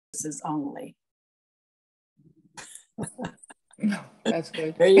only. That's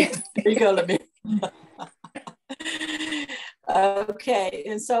good. There you go, Leumeria. Okay,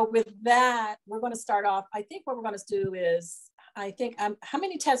 and so with that, we're going to start off. I think what we're going to do is, how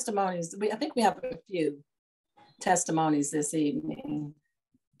many testimonies? I think we have a few testimonies this evening.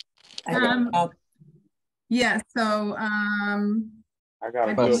 Yeah, so I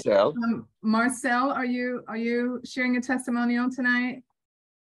got Marcel. Marcel, are you sharing a testimonial tonight?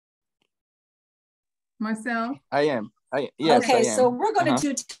 Marcel? I am. Yes, okay, I am. So we're going to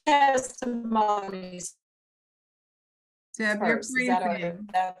do testimonies. Deb, you're freezing.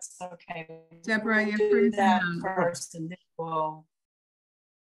 That's okay. Deborah, we'll you're freezing that up. First, and then we'll.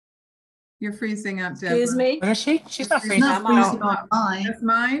 You're freezing up, Deborah. Excuse me? What is she? She's not freezing. Not freezing on mine. That's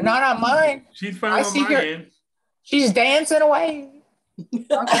mine? Not on mine. She's fine on my end. She's dancing away.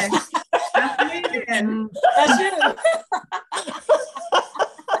 Okay. That's me then. That's you.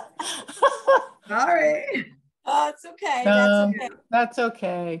 All right. Oh, it's okay. No, that's okay. That's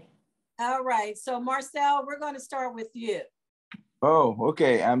okay. All right. So Marcel, we're going to start with you. Oh,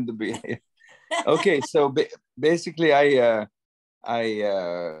 okay. I'm the okay. So basically,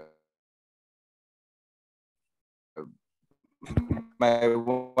 my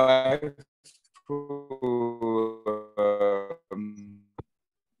wife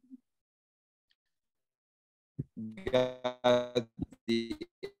got the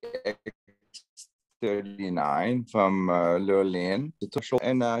X39 from Leumeria,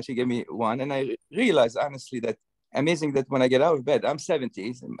 and she gave me one, and I realized honestly that amazing that when I get out of bed, I'm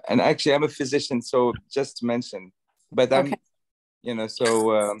 70, and actually I'm a physician, so just to mention, but I'm,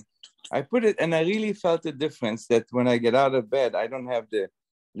 so I put it, and I really felt the difference that when I get out of bed, I don't have the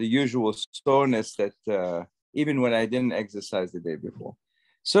usual soreness that even when I didn't exercise the day before.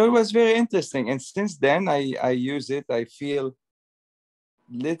 So it was very interesting. And since then I use it. I feel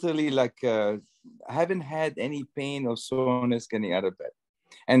literally like I haven't had any pain or soreness getting out of bed.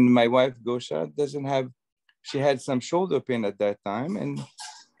 And my wife, Gosha, doesn't have, she had some shoulder pain at that time.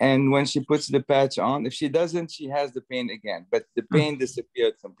 And when she puts the patch on, if she doesn't, she has the pain again, but the pain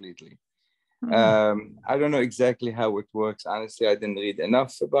disappeared completely. I don't know exactly how it works. Honestly, I didn't read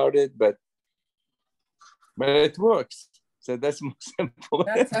enough about it, but it works. So that's most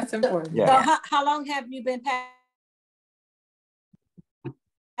important. That's important. Yeah. So how long have you been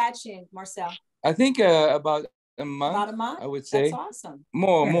patching, Marcel? I think about a month. About a month? I would say. That's awesome.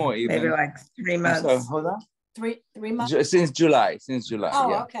 More even. Maybe like 3 months. So, hold on. Three months? Since July. Oh,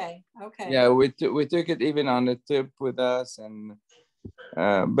 yeah. Okay. Yeah, we took it even on a trip with us, and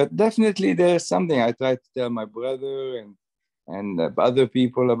but definitely there's something. I tried to tell my brother and other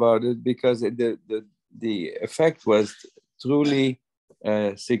people about it, because the effect was truly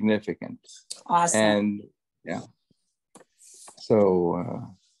significant. Awesome. And yeah,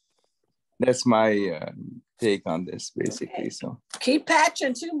 so that's my take on this, basically. Okay. So keep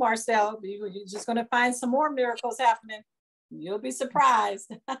patching too, Marcel. You're just going to find some more miracles happening. You'll be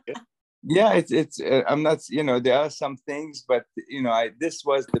surprised. Yeah, it's I'm not, there are some things, but this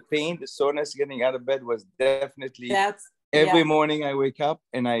was the pain, the soreness getting out of bed was definitely every morning I wake up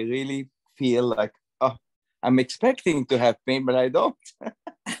and I really feel like, oh, I'm expecting to have pain, but I don't.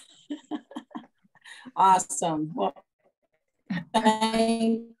 Awesome. Well,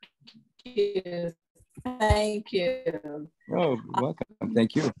 thank you. Thank you. Oh, welcome.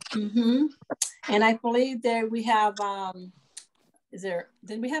 Thank you. Mm-hmm. And I believe that we have,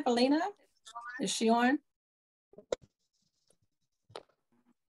 did we have Elena? Is she on?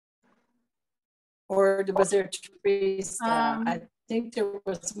 Or was there Teresa? I think there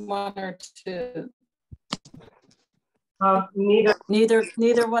was one or two.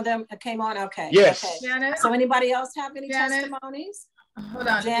 Neither one of them came on. Okay. Yes. Okay. Janet? So anybody else have any testimonies? Hold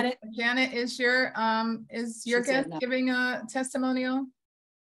on, Janet. Janet, is your guest giving a testimonial?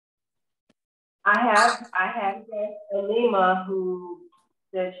 I have Alima who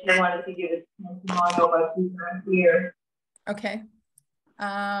said she wanted to give a testimonial, but she's not here. Okay.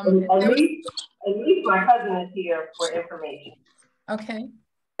 At least my cousin is here for information. Okay.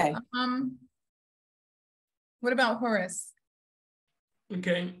 Okay. What about Horace?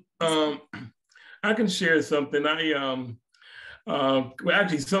 Okay. I can share something.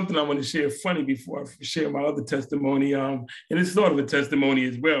 Actually, something I want to share funny before I share my other testimony. And it's sort of a testimony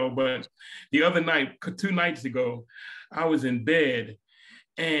as well. But the other night, 2 nights ago, I was in bed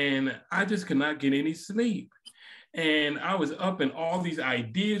and I just could not get any sleep. And I was up and all these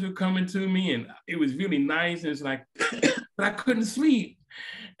ideas were coming to me and it was really nice. And it's like, but I couldn't sleep.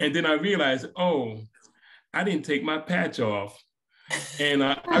 And then I realized, oh, I didn't take my patch off. And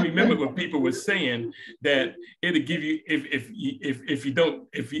I remember what people were saying, that it'll give you, if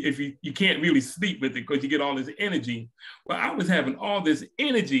you can't really sleep with it because you get all this energy. Well, I was having all this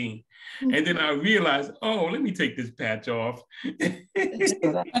energy, and then I realized, oh, let me take this patch off.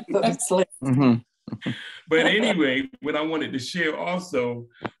 Mm-hmm. But anyway, what I wanted to share also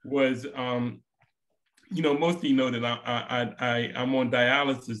was, most of you know that I'm on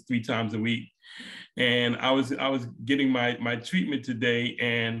dialysis 3 times a week. And I was getting my treatment today,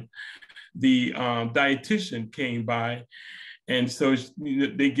 and the dietitian came by, and so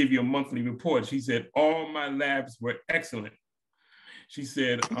they give you a monthly report. She said all my labs were excellent. She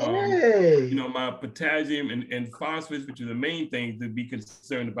said, my potassium and phosphorus, which are the main things to be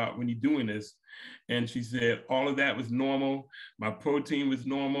concerned about when you're doing this. And she said all of that was normal. My protein was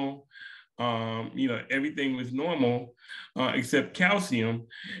normal. Everything was normal except calcium.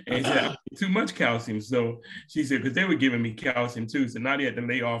 And she said, too much calcium. So she said, because they were giving me calcium too. So now they had to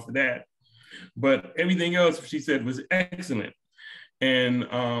lay off of that. But everything else, she said, was excellent. And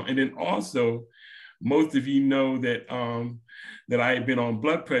then also, most of you know that that I had been on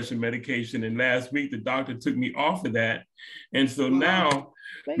blood pressure medication. And last week, the doctor took me off of that. And so now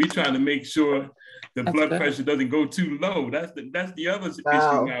we're trying to make sure the blood pressure doesn't go too low. That's the other issue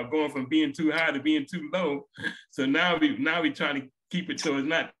now, going from being too high to being too low. So now we're trying to keep it so it's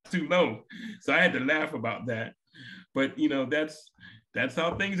not too low. So I had to laugh about that. But that's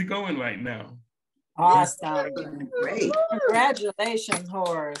how things are going right now. Awesome. Great. Congratulations,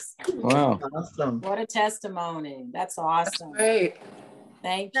 Horace. Wow. Awesome. What a testimony. That's awesome. Great.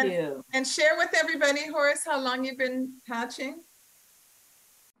 Thank you. And share with everybody, Horace, how long you've been patching?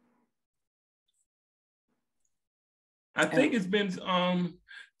 I think it's been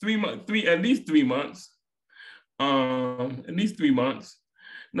 3 months, at least 3 months. At least 3 months.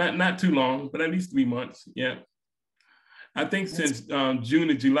 Not too long, but at least 3 months. Yeah. I think since June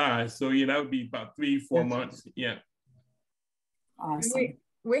or July. So yeah, that would be about 3-4 months. Yeah. Awesome.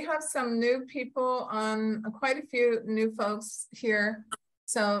 We have some new people on, quite a few new folks here.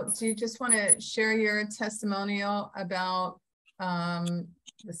 So do you just want to share your testimonial about the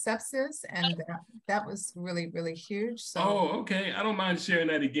sepsis? And that was really, really huge. So. Oh, okay. I don't mind sharing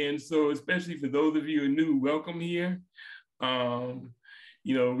that again. So especially for those of you who are new, welcome here.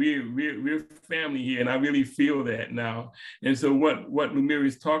 We're family here, and I really feel that now. And so what Leumeria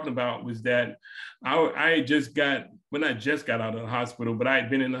is talking about was that I just got out of the hospital, but I had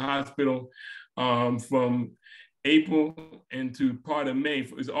been in the hospital from April into part of May.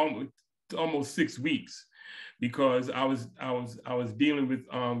 It was almost 6 weeks, because I was dealing with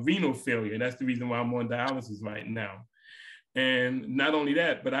renal failure. That's the reason why I'm on dialysis right now. And not only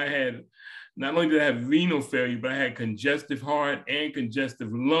that, but not only did I have renal failure, but I had congestive heart and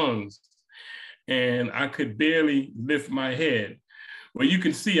congestive lungs. And I could barely lift my head. Well, you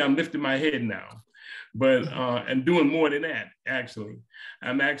can see I'm lifting my head now, but and doing more than that, actually.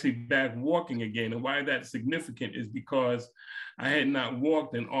 I'm actually back walking again. And why that's significant is because I had not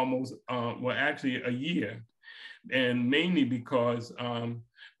walked in almost, actually a year. And mainly because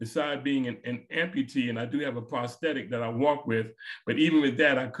besides being an amputee, and I do have a prosthetic that I walk with, but even with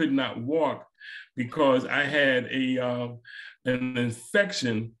that, I could not walk because I had an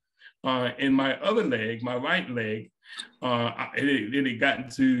infection in my other leg, my right leg. It had gotten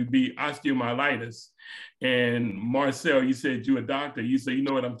to be osteomyelitis. And Marcel, you said you're a doctor. You say you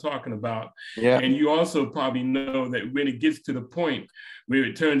know what I'm talking about. Yeah. And you also probably know that when it gets to the point where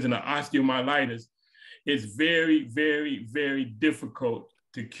it turns into osteomyelitis, it's very, very, very difficult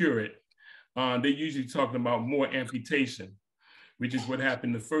to cure it. They're usually talking about more amputation, which is what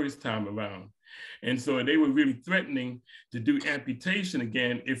happened the first time around. And so they were really threatening to do amputation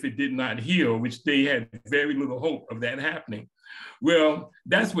again if it did not heal, which they had very little hope of that happening. Well,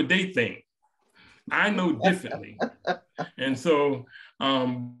 that's what they think. I know differently. And so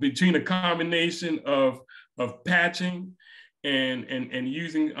between a combination of patching and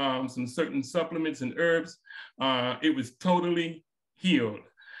using some certain supplements and herbs, it was totally healed.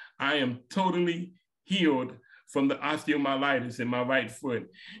 I am totally healed from the osteomyelitis in my right foot.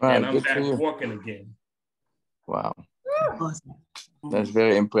 Wow, and I'm back walking again. Wow. Awesome. That's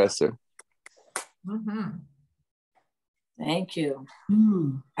very impressive. Mm-hmm. Thank you.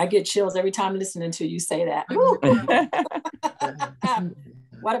 I get chills every time listening to you say that.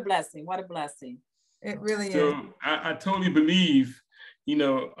 What a blessing. What a blessing. It really is. So I totally believe,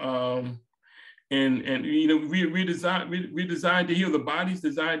 and we're designed to heal. The body's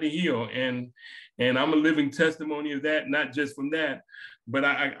designed to heal, and I'm a living testimony of that. Not just from that, but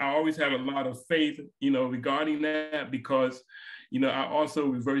I always have a lot of faith, regarding that, because I also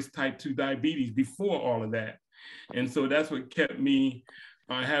reversed type 2 diabetes before all of that, And so that's what kept me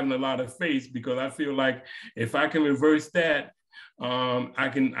having a lot of faith, because I feel like if I can reverse that, I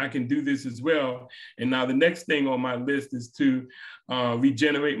can do this as well. And now the next thing on my list is to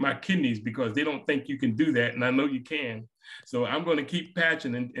regenerate my kidneys, because they don't think you can do that, and I know you can. So I'm going to keep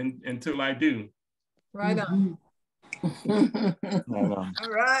patching until I do. Right on. Mm-hmm. All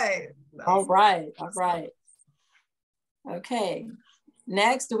right. All right. All right. Okay.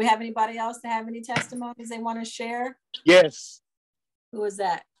 Next, do we have anybody else that have any testimonies they want to share? Yes. Who is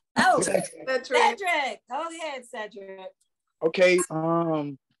that? Oh, Cedric. Cedric. Go ahead, Cedric. Okay.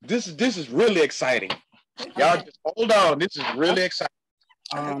 This is really exciting. Y'all just hold on. This is really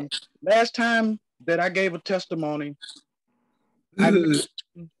exciting. Last time that I gave a testimony,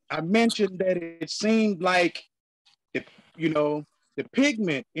 I mentioned that it seemed like the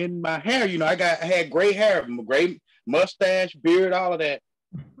pigment in my hair. I had gray hair, gray mustache, beard, all of that.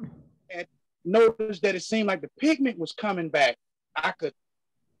 And noticed that it seemed like the pigment was coming back. I could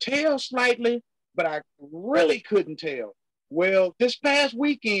tell slightly, but I really couldn't tell. Well, this past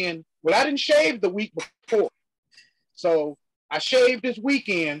weekend, I didn't shave the week before. So I shaved this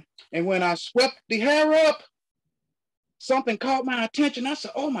weekend, and when I swept the hair up, something caught my attention. I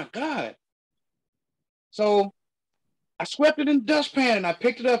said, oh my God. So I swept it in the dustpan, and I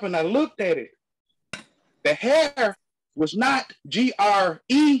picked it up and I looked at it. The hair was not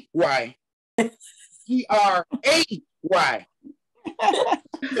G-R-E-Y, G-R-A-Y.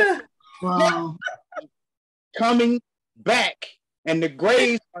 Wow. Coming back, and the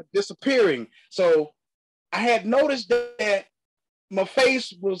grays are disappearing. So I had noticed that my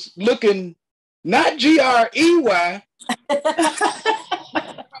face was looking not G-R-E-Y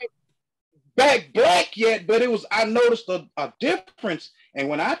back black yet, but I noticed a difference. And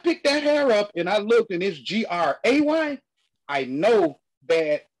when I picked that hair up and I looked and it's G-R-A-Y, I know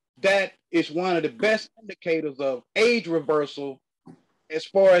that is one of the best indicators of age reversal as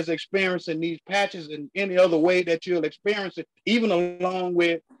far as experiencing these patches and any other way that you'll experience it, even along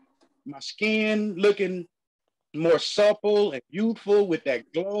with my skin looking more supple and youthful with that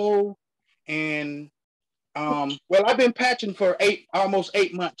glow. And I've been patching for almost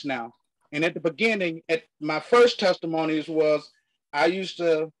 8 months now. And at the beginning, at my first testimonies was I used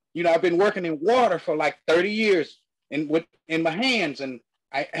to, I've been working in water for like 30 years in my hands, and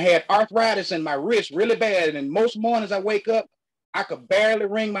I had arthritis in my wrist really bad. And most mornings I wake up, I could barely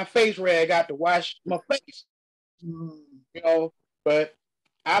wring my face rag out to wash my face. But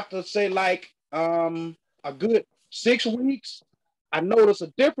after say like a good 6 weeks, I noticed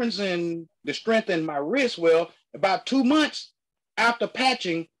a difference in the strength in my wrist. Well, about 2 months after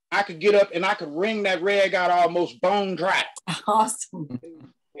patching, I could get up and I could wring that rag out almost bone dry. Awesome.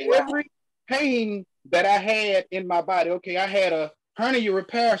 Every pain that I had in my body, I had a hernia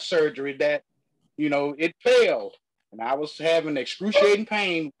repair surgery that, it failed. And I was having excruciating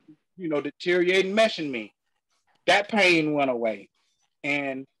pain, deteriorating mesh in me. That pain went away.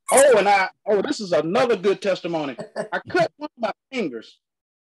 And this is another good testimony. I cut one of my fingers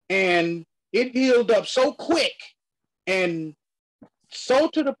and it healed up so quick and so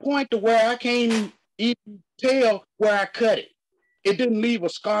to the point to where I can't even tell where I cut it. It didn't leave a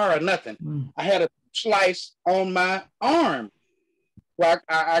scar or nothing. I had a slice on my arm. Well,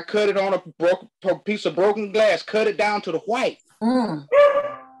 I cut it on a piece of broken glass, cut it down to the white. And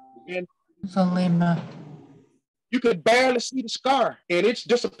you could barely see the scar, and it's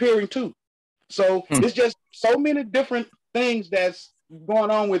disappearing too. So it's just so many different things that's going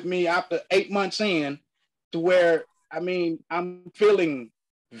on with me after 8 months in, to where, I'm feeling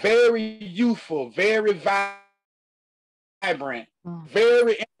very youthful, very vibrant,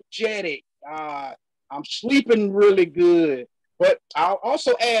 very energetic. I'm sleeping really good. But I'll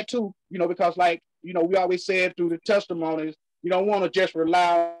also add too, because we always said through the testimonies, you don't want to just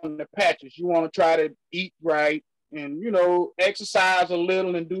rely on the patches. You want to try to eat right and, exercise a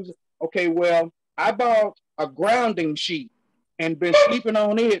little and do. Okay, well, I bought a grounding sheet and been sleeping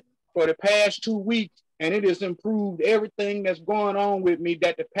on it for the past 2 weeks, and it has improved everything that's going on with me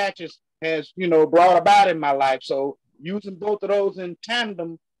that the patches has, brought about in my life. So using both of those in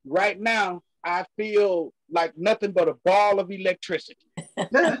tandem right now, I feel like nothing but a ball of electricity.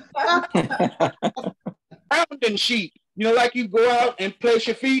 Grounding sheet, like you go out and place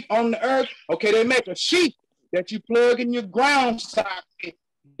your feet on the earth. Okay, they make a sheet that you plug in your ground socket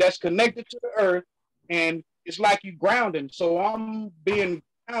that's connected to the earth, and it's like you grounding. So I'm being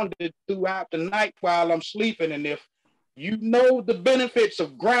grounded throughout the night while I'm sleeping. And if you know the benefits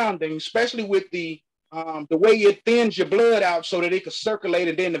of grounding, especially with the way it thins your blood out so that it can circulate,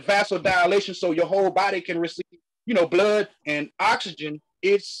 and then the vasodilation so your whole body can receive, blood and oxygen.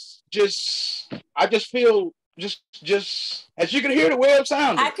 It's just, I just feel, just as you can hear the way it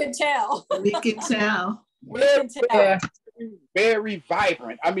sounded. I could tell. We can tell. We can tell. Very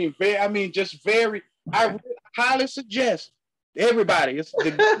vibrant. I mean, just very. I highly suggest everybody. It's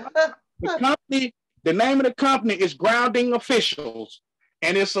the company. The name of the company is Grounding Officials,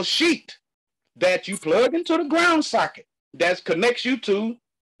 and it's a sheet that you plug into the ground socket that connects you to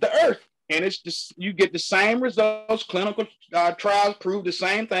the earth, and it's just you get the same results. Clinical trials prove the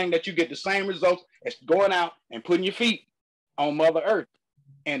same thing, that you get the same results as going out and putting your feet on Mother Earth,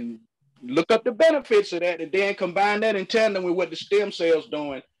 and look up the benefits of that, and then combine that in tandem with what the stem cells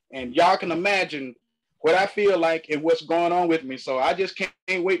doing, and y'all can imagine what I feel like and what's going on with me. So I just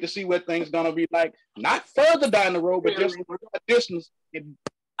can't wait to see what things gonna be like, not further down the road, but just a distance.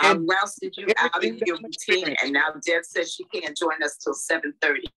 I rousted you out of your routine, and now Deb says she can't join us till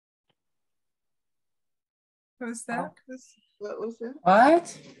 7:30. Who's that? What was that?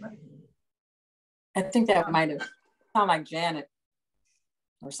 What? I think that might have sounded like Janet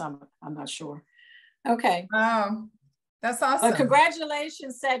or something. I'm not sure. Okay. That's awesome.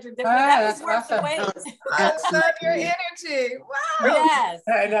 Congratulations, Cedric. That was worth the wait. I love your energy. Wow. Yes.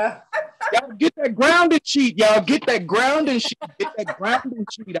 I know. Y'all get that grounding sheet. Y'all get that grounding sheet. Get that grounding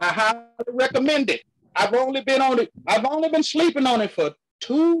sheet. I highly recommend it. I've only been on it. I've only been sleeping on it for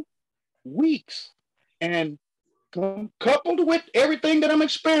 2 weeks, and coupled with everything that I'm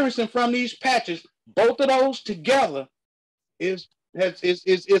experiencing from these patches, both of those together is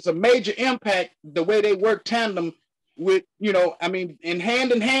a major impact. The way they work tandem with, I mean, in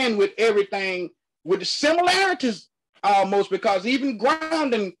hand with everything, with the similarities almost, because even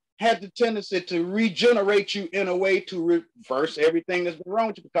grounding has the tendency to regenerate you in a way to reverse everything that's been wrong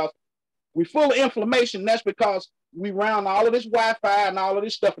with you, because we're full of inflammation. That's because we round all of this Wi-Fi and all of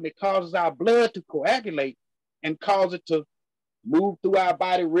this stuff, and it causes our blood to coagulate and cause it to move through our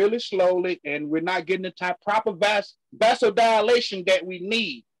body really slowly, and we're not getting the proper vasodilation that we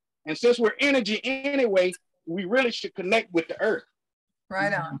need. And since we're energy anyway, we really should connect with the earth.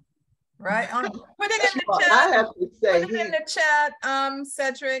 Right on. Right on. Put it in the chat. I have to say, Put it in the chat,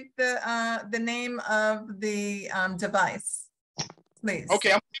 Cedric, the name of the device, please. Okay,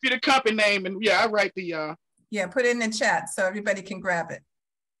 I'm gonna give you the company name, and I write the Yeah, put it in the chat so everybody can grab it.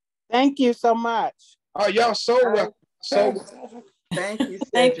 Thank you so much. Oh, y'all so welcome. So thank you,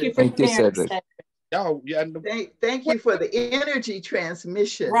 Cedric. Thank you for sharing, Cedric. Y'all, Thank you for the energy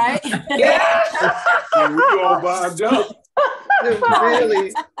transmission. Right? Yeah, we all vibed up.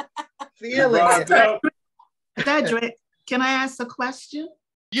 Really feeling it. Cedric, can I ask a question?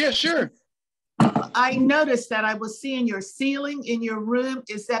 yeah, sure. I noticed that I was seeing your ceiling in your room.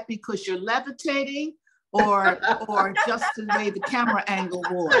 Is that because you're levitating, or just the way the camera angle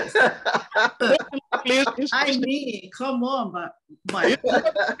was? I mean, come on, but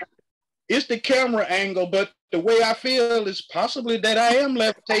it's the camera angle, but the way I feel is possibly that I am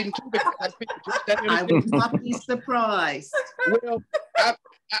levitating too. Because I feel just that I would not be surprised. Well,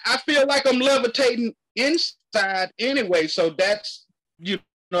 I feel like I'm levitating inside anyway, so that's,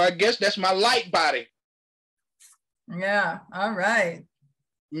 I guess that's my light body. Yeah, all right.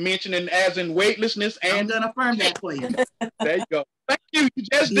 Mentioning as in weightlessness, and I'm gonna affirm that for you. There you go. Thank you. You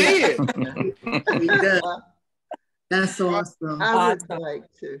just did. That's awesome. I would like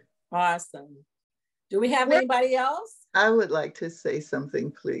to. Awesome. Do we have anybody else? I would like to say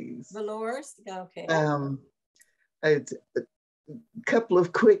something, please. Dolores? Okay. A couple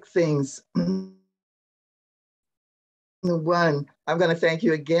of quick things. One, I'm going to thank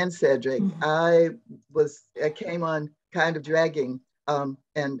you again, Cedric. I came on kind of dragging,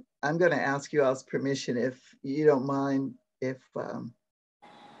 and I'm going to ask you all's permission, if you don't mind, if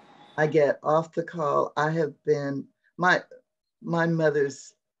I get off the call. I have been, my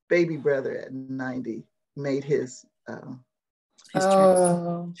mother's baby brother at 90 made his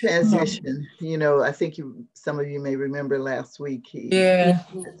transition. I think some of you may remember last week he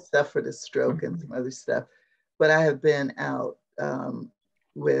suffered a stroke and some other stuff. But I have been out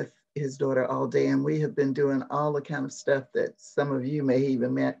with his daughter all day, and we have been doing all the kind of stuff that some of you may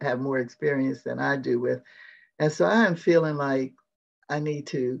even have more experience than I do with. And so I am feeling like I need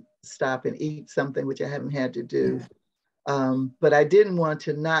to stop and eat something, which I haven't had to do. But I didn't want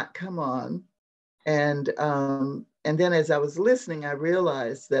to not come on. And then as I was listening, I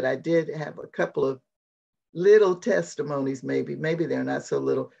realized that I did have a couple of little testimonies, maybe they're not so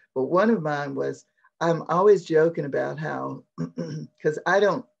little, but one of mine was, I'm always joking about how, because I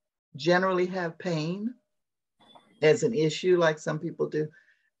don't generally have pain as an issue like some people do.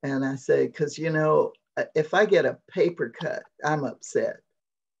 And I say, because, if I get a paper cut, I'm upset.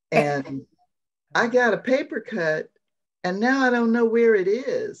 And I got a paper cut, and now I don't know where it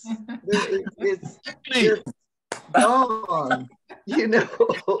is. gone, you know.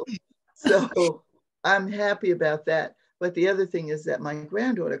 So I'm happy about that. But the other thing is that my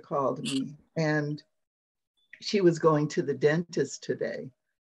granddaughter called me, and she was going to the dentist today.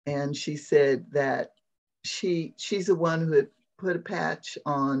 And she said that she's the one who had put a patch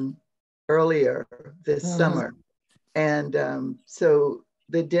on earlier this summer. And so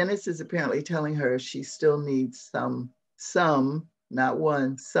the dentist is apparently telling her she still needs some, not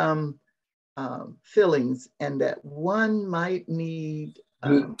one, some fillings, and that one might need,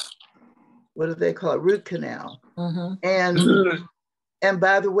 what do they call it, root canal. And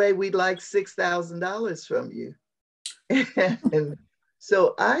by the way, we'd like $6,000 from you. And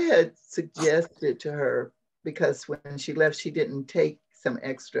so I had suggested to her, because when she left, she didn't take some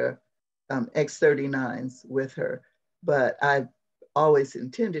extra X39s with her, but I always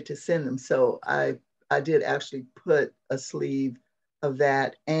intended to send them. So I did actually put a sleeve of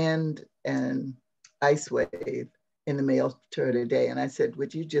that and an ice wave in the mail to her today. And I said,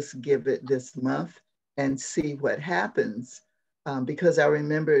 would you just give it this month and see what happens? Because I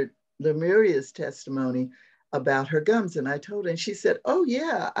remembered Leumeria's testimony about her gums. And I told her, and she said, oh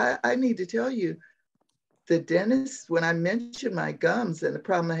yeah, I need to tell you, the dentist, when I mentioned my gums and the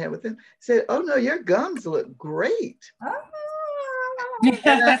problem I had with them, said, oh no, your gums look great.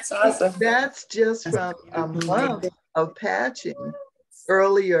 That's awesome. That's just from a month of patching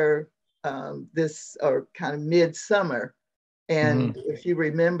earlier this, or kind of midsummer. And if you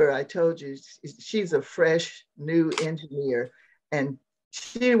remember, I told you, she's a fresh new engineer, and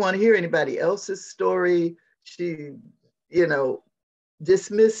she didn't want to hear anybody else's story. She, you know,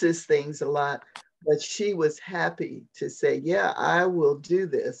 dismisses things a lot, but she was happy to say, yeah, I will do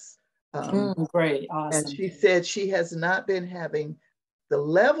this. Great, awesome. And she said she has not been having the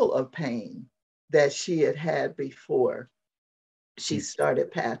level of pain that she had had before she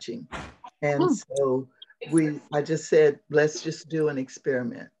started patching. And so I just said, let's just do an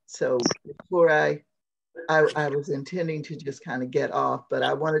experiment. So before I was intending to just kind of get off, but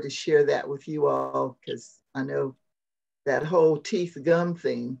I wanted to share that with you all, because I know that whole teeth gum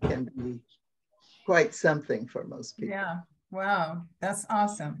thing can be quite something for most people. Yeah, wow, that's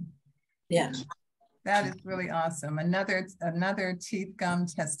awesome. Yeah. That is really awesome. Another teeth gum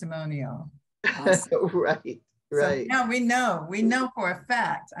testimonial. Awesome. Right. So now we know for a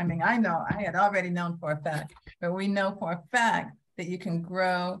fact. I mean, I had already known for a fact, but we know for a fact that you can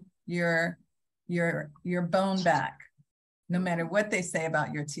grow your bone back, no matter what they say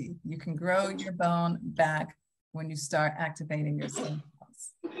about your teeth. You can grow your bone back when you start activating your stem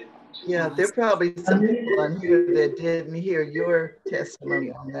cells. Yeah, there are probably some people on here that didn't hear your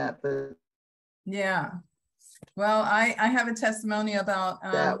testimony on that, but yeah. Well, I have a testimony about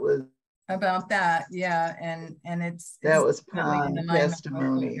that, yeah, and it's that was prime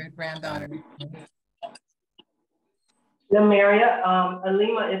testimony. Your granddaughter. Leumeria,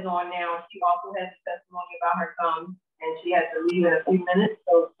 Alima is on now. She also has a testimony about her gums, and she has to leave in a few minutes.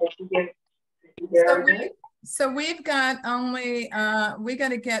 So can she get her? So we've got only we got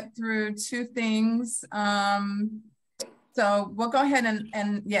to get through two things. So we'll go ahead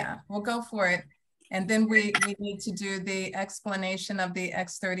and yeah, we'll go for it. And then we need to do the explanation of the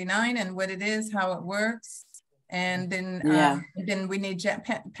X39 and what it is, how it works. And then then we need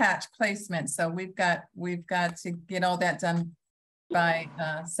patch placement. So we've got to get all that done by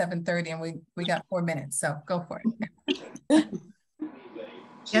 7:30, and we got 4 minutes. So go for it.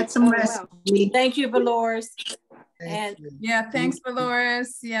 Get some rest. Wow. Thank you, Valores. And yeah, thanks,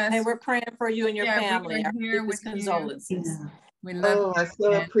 Valores. Yes. And we're praying for you and your family. Our deepest condolences. We love I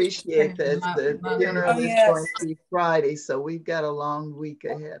so appreciate this. The funeral is going to be Friday, so we've got a long week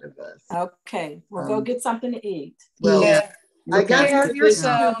ahead of us. Okay, we'll go get something to eat. Well, I got to this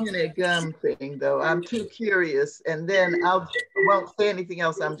 2-minute gum thing, though. I'm too curious, and then I won't say anything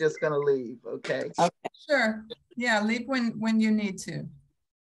else. I'm just going to leave. Okay. Sure. Yeah, leave when you need to.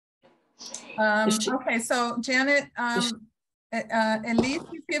 Okay, so Janet, Elise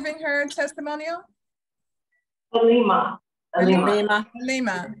is giving her testimonial. Alima. She's under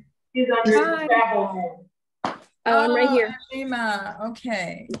travel. Oh, I'm right here. Alima,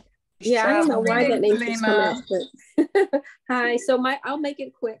 okay. Yeah, I don't know why that name keeps coming up, but hi. So I'll make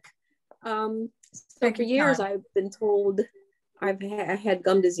it quick. So for years I've been told I had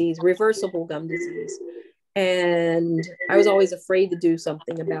gum disease, reversible gum disease. And I was always afraid to do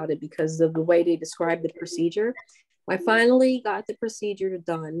something about it because of the way they described the procedure. I finally got the procedure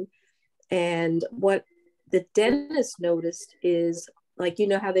done. And what the dentist noticed is, like, you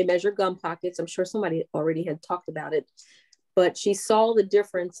know how they measure gum pockets. I'm sure somebody already had talked about it, but she saw the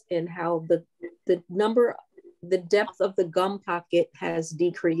difference in how the depth of the gum pocket has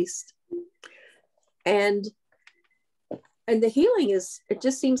decreased. And and the healing it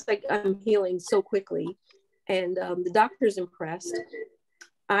just seems like I'm healing so quickly. And the doctor's impressed.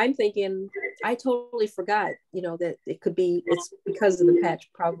 I'm thinking, I totally forgot, you know, that it's because of the patch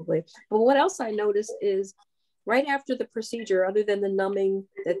probably. But what else I noticed is right after the procedure, other than the numbing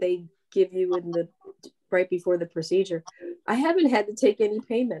that they give you right before the procedure, I haven't had to take any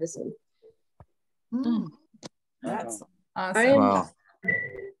pain medicine. That's awesome. I am Wow.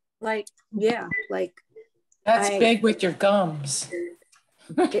 like, yeah, like. That's big with your gums.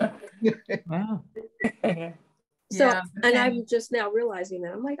 wow. So, Yeah, and I'm just now realizing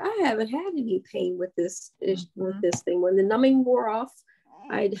that I'm like, I haven't had any pain with this thing. When the numbing wore off,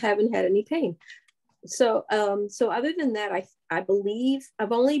 I haven't had any pain. So, so other than that, I believe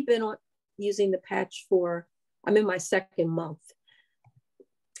I've only been using the patch I'm in my 2nd month.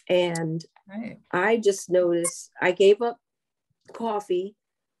 And I just noticed I gave up coffee.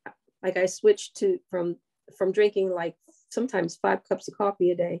 Like I switched from drinking like sometimes 5 cups of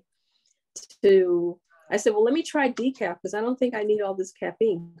coffee a day to, I said, well, let me try decaf because I don't think I need all this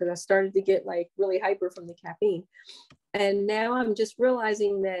caffeine, because I started to get like really hyper from the caffeine. And now I'm just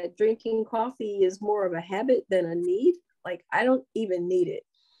realizing that drinking coffee is more of a habit than a need. Like I don't even need it.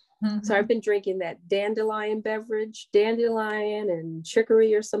 So I've been drinking that dandelion and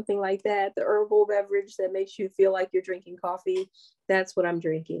chicory or something like that, the herbal beverage that makes you feel like you're drinking coffee. That's what I'm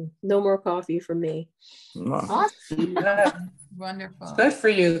drinking. No more coffee for me. Awesome. Wonderful. It's good for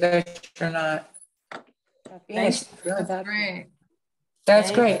you that you're not. That's great.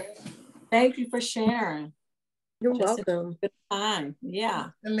 That's great. Thank you for sharing. You're welcome. Good time. Yeah.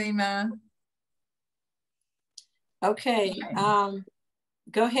 Alima. Okay.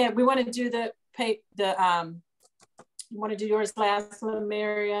 Go ahead. We want to do you want to do yours last,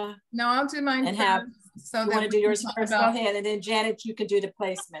 Leumeria? No, I'll do mine first. So you want to do yours first? Go ahead, and then Janet, you can do the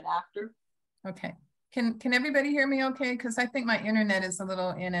placement after. Okay. Can everybody hear me okay? Because I think my internet is a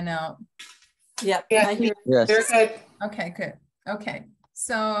little in and out. Yep. Yeah. I hear. Yes. Good. Okay, good. Okay.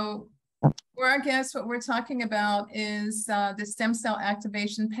 So for our guests, what we're talking about is the stem cell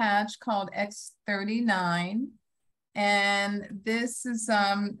activation patch called X39. And this is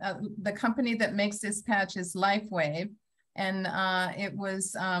the company that makes this patch is LifeWave. And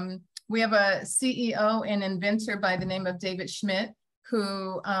we have a CEO and inventor by the name of David Schmidt,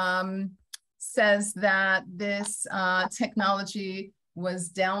 who says that this technology was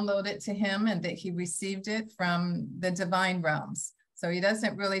downloaded to him and that he received it from the divine realms. So he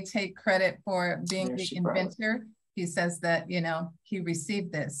doesn't really take credit for being the inventor. He says that, you know, he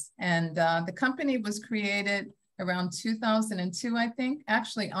received this. And the company was created around 2002, I think,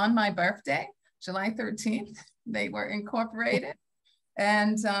 actually on my birthday, July 13th, they were incorporated.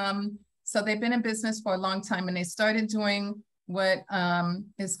 And so they've been in business for a long time, and they started doing what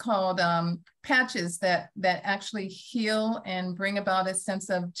is called patches that actually heal and bring about a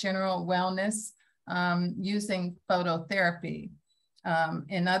sense of general wellness using phototherapy.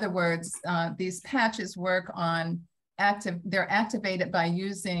 In other words, these patches work on they're activated by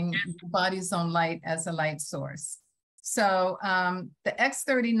using the body's own light as a light source. So the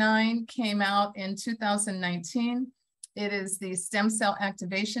X39 came out in 2019. It is the stem cell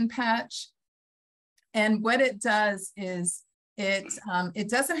activation patch. And what it does is it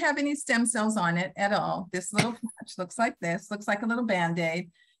doesn't have any stem cells on it at all. This little patch looks like this, looks like a little Band-Aid.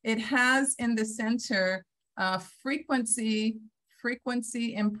 It has in the center frequency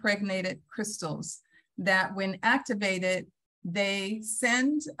impregnated crystals that when activated, they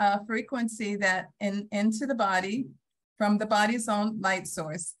send a frequency that into the body from the body's own light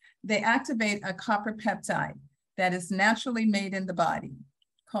source. They activate a copper peptide that is naturally made in the body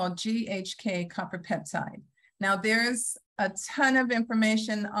called GHK copper peptide. Now there's a ton of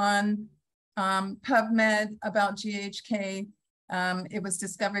information on PubMed about GHK. It was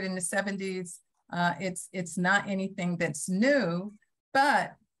discovered in the 70s. It's not anything that's new,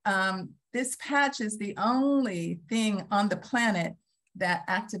 but this patch is the only thing on the planet that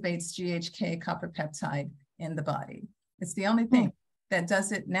activates GHK copper peptide in the body. It's the only thing that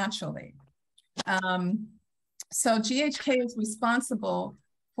does it naturally. So GHK is responsible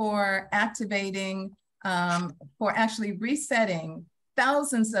for activating, for actually resetting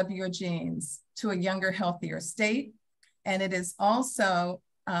thousands of your genes to a younger, healthier state. And it is also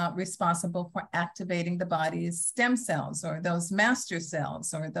responsible for activating the body's stem cells, or those master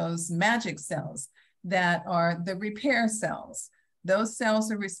cells, or those magic cells that are the repair cells. Those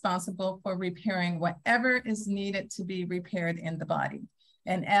cells are responsible for repairing whatever is needed to be repaired in the body.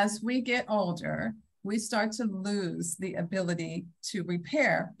 And as we get older, we start to lose the ability to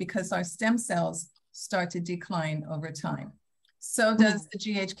repair because our stem cells start to decline over time. So does the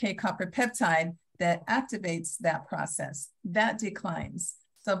GHK copper peptide that activates that process, that declines.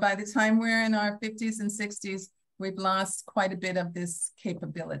 So by the time we're in our 50s and 60s, we've lost quite a bit of this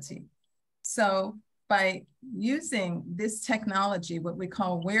capability. So by using this technology, what we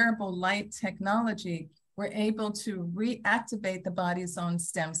call wearable light technology, we're able to reactivate the body's own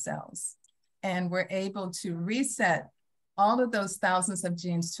stem cells. And we're able to reset all of those thousands of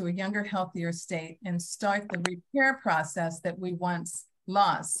genes to a younger, healthier state and start the repair process that we once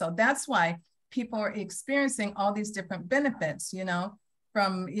lost. So that's why people are experiencing all these different benefits, you know,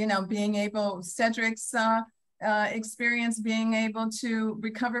 from, you know, being able, Cedric's experience being able to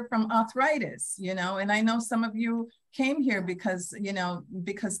recover from arthritis, you know, and I know some of you came here because, you know,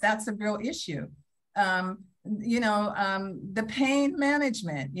 because that's a real issue. The pain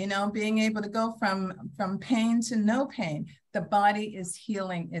management, you know, being able to go from pain to no pain. The body is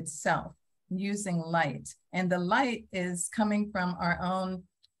healing itself using light, and the light is coming from our own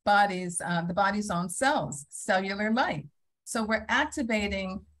bodies, the body's own cells, cellular light. So we're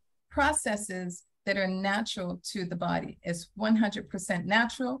activating processes that are natural to the body. It's 100%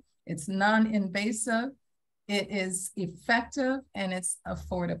 natural, it's non-invasive, it is effective, and it's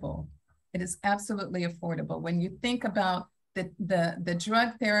affordable. It is absolutely affordable. When you think about the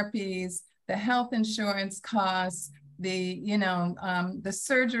drug therapies, the health insurance costs, the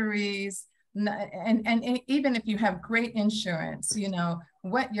surgeries, and even if you have great insurance, you know,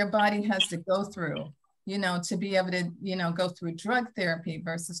 what your body has to go through, you know, to be able to, you know, go through drug therapy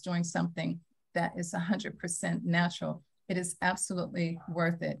versus doing something that is 100% natural. It is absolutely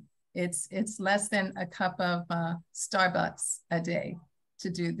worth it. It's less than a cup of Starbucks a day to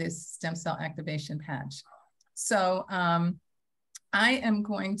do this stem cell activation patch. So I am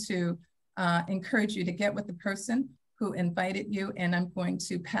going to encourage you to get with the person who invited you, and I'm going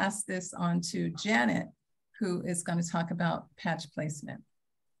to pass this on to Janet, who is going to talk about patch placement.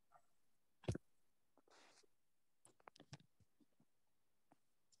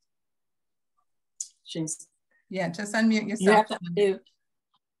 Yeah, just unmute yourself. You have to unmute.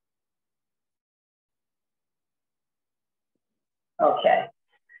 Okay.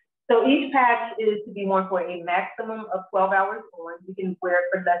 So each patch is to be worn for a maximum of 12 hours on. You can wear it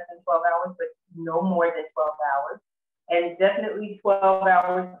for less than 12 hours, but no more than 12 hours. And definitely 12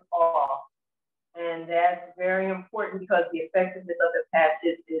 hours off. And that's very important because the effectiveness of the patch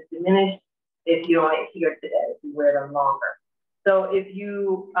is diminished if you don't adhere to that, if you wear them longer. So if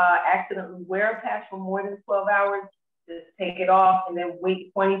you accidentally wear a patch for more than 12 hours, just take it off and then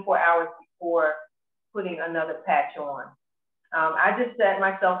wait 24 hours before putting another patch on. I just set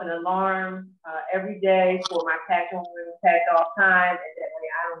myself an alarm every day for my patch on and patch off time, and that way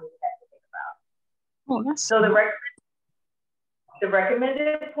I don't even have to think about it. Oh, that's so the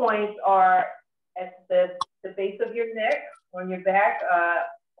recommended points are at the base of your neck, on your back,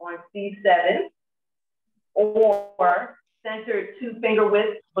 on C7, or centered 2 finger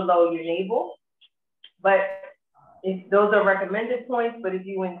widths below your navel. But those are recommended points, but if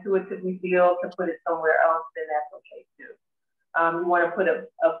you intuitively feel to put it somewhere else, then that's okay too. You want to put a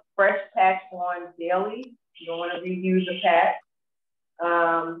fresh patch on daily. You don't want to reuse a patch.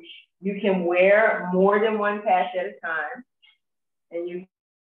 You can wear more than one patch at a time, and you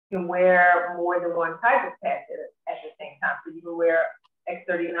can wear more than one type of patch at the same time. So you can wear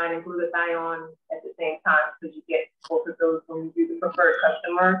X39 and glutathione at the same time, because you get both of those when you do the preferred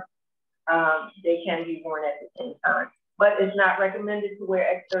customer. They can be worn at the same time. But it's not recommended to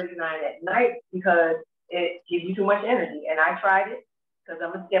wear X39 at night because it gives you too much energy. And I tried it because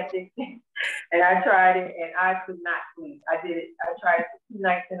I'm a skeptic. And I tried it and I could not sleep. I tried it for 2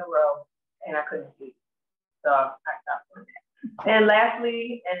 nights in a row and I couldn't sleep. So I stopped doing that. And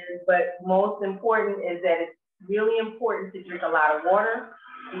lastly, but most important, is that it's really important to drink a lot of water,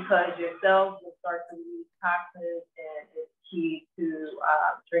 because your cells will start to release toxins, and it's key to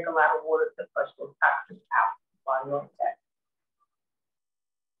drink a lot of water to flush those toxins out while you're on that.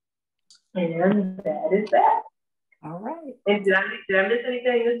 And that is that. All right. And did I miss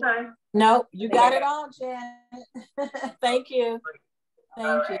anything this time? No, you got it all, Janet. Thank you.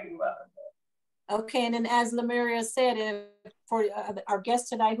 Thank you. Okay, and then as Leumeria said, for our guest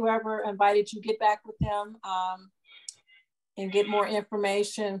tonight, whoever invited you, get back with them and get more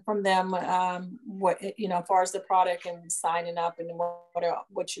information from them, what, you know, as far as the product and signing up and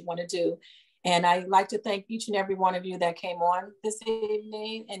what you want to do. And I'd like to thank each and every one of you that came on this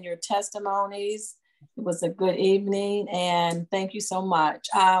evening and your testimonies. It was a good evening, and thank you so much.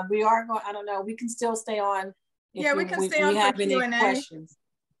 We are going, I don't know, we can still stay on. Yeah, we can stay on for Q&A. Questions.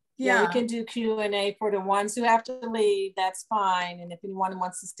 Yeah, we can do Q&A for the ones who have to leave. That's fine. And if anyone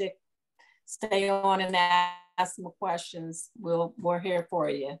wants to stay on and ask some questions, we're here for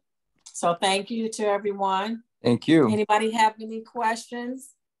you. So thank you to everyone. Thank you. Anybody have any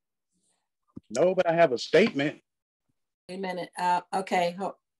questions? No, but I have a statement. Wait a minute. Okay.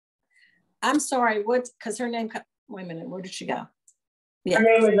 I'm sorry. What? Because her name. Wait a minute. Where did she go? Yeah. Her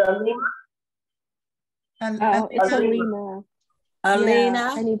name is Alima. Oh, it's Alima. Alina.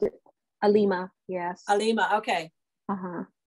 Yeah, I need to. Alima. Yes. Alima. Okay. Uh-huh.